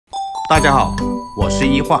大家好，我是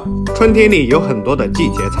一画。春天里有很多的季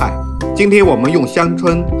节菜，今天我们用香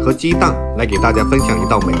椿和鸡蛋来给大家分享一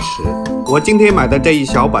道美食。我今天买的这一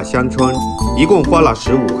小把香椿，一共花了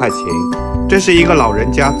15块钱。这是一个老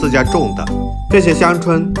人家自家种的，这些香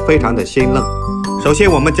椿非常的鲜嫩。首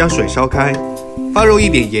先我们将水烧开，放入一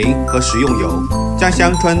点盐和食用油，将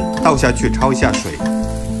香椿倒下去焯一下水，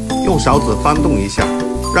用勺子翻动一下，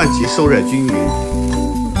让其受热均匀。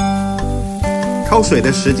焯水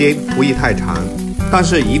的时间不宜太长，但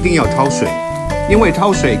是一定要焯水，因为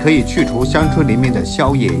焯水可以去除香椿里面的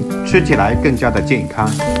消炎，吃起来更加的健康。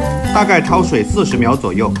大概焯水40秒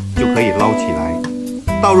左右就可以捞起来，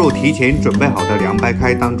倒入提前准备好的凉白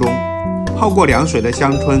开当中。泡过凉水的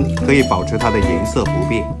香椿可以保持它的颜色不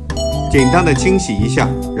变，简单的清洗一下，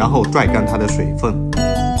然后拽干它的水分。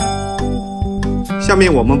下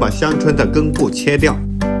面我们把香椿的根部切掉，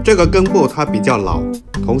这个根部它比较老，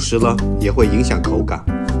同时呢也会影响口感。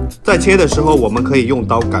在切的时候我们可以用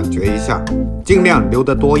刀感觉一下，尽量留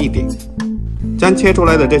得多一点。将切出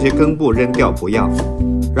来的这些根部扔掉不要，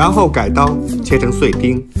然后改刀切成碎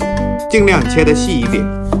丁，尽量切得细一点。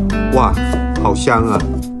哇，好香啊！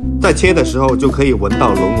在切的时候就可以闻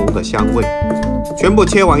到浓浓的香味。全部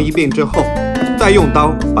切完一遍之后，再用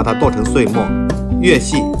刀把它剁成碎末，越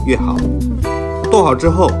细越好。剁好之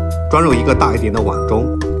后装入一个大一点的碗中，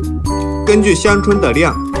根据香椿的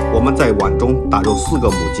量，我们在碗中打入4个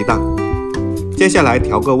母鸡蛋。接下来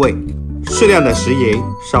调个味，适量的食盐，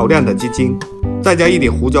少量的鸡精，再加一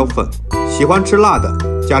点胡椒粉，喜欢吃辣的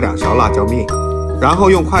加2勺辣椒面，然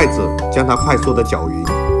后用筷子将它快速的搅匀。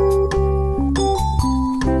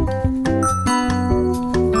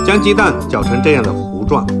将鸡蛋搅成这样的糊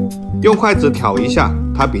状，用筷子挑一下，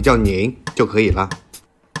它比较黏就可以了。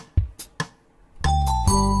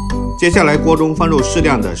接下来锅中放入适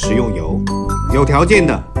量的食用油，有条件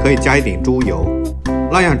的可以加一点猪油，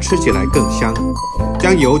那样吃起来更香。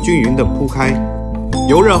将油均匀的铺开，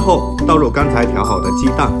油热后倒入刚才调好的鸡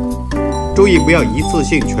蛋，注意不要一次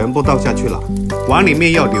性全部倒下去了，碗里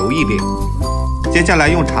面要留一点。接下来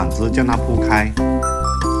用铲子将它铺开，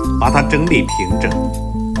把它整理平整。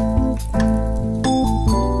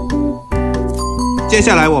接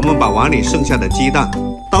下来我们把碗里剩下的鸡蛋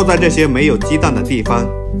倒在这些没有鸡蛋的地方，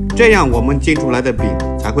这样我们煎出来的饼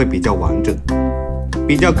才会比较完整。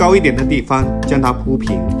比较高一点的地方将它铺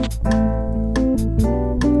平。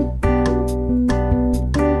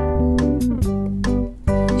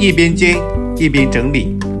一边煎一边整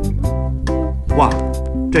理。哇，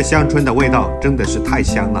这香椿的味道真的是太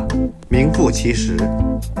香了，名副其实。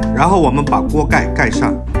然后我们把锅盖盖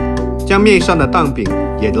上，将面上的蛋饼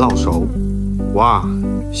也烙熟。哇，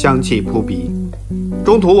香气扑鼻。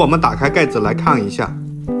中途我们打开盖子来看一下，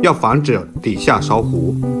要防止底下烧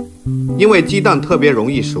糊，因为鸡蛋特别容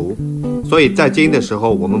易熟，所以在煎的时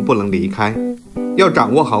候我们不能离开，要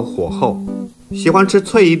掌握好火候。喜欢吃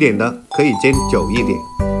脆一点的可以煎久一点，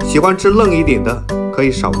喜欢吃嫩一点的可以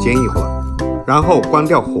少煎一会儿，然后关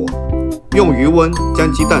掉火，用余温将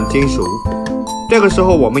鸡蛋煎熟。这个时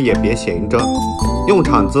候我们也别闲着，用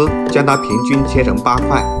铲子将它平均切成8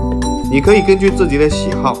块。你可以根据自己的喜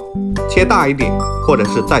好切大一点，或者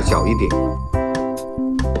是再小一点。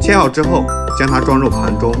切好之后将它装入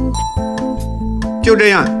盘中。就这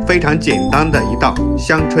样非常简单的一道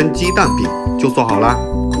香椿鸡蛋饼就做好了，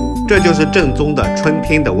这就是正宗的春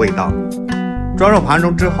天的味道。装入盘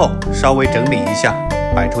中之后稍微整理一下，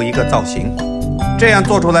摆出一个造型，这样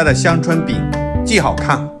做出来的香椿饼既好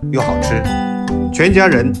看又好吃，全家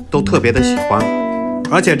人都特别的喜欢。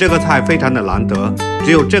而且这个菜非常的难得，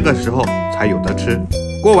只有这个时候才有得吃，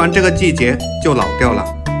过完这个季节就老掉了。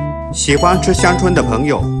喜欢吃香椿的朋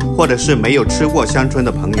友，或者是没有吃过香椿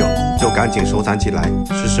的朋友，就赶紧收藏起来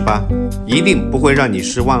试试吧，一定不会让你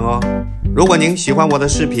失望哦。如果您喜欢我的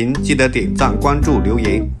视频，记得点赞、关注、留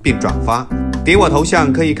言并转发，点我头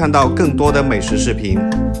像可以看到更多的美食视频。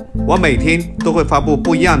我每天都会发布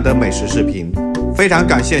不一样的美食视频，非常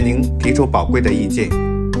感谢您提出宝贵的意见。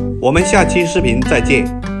我们下期视频再见。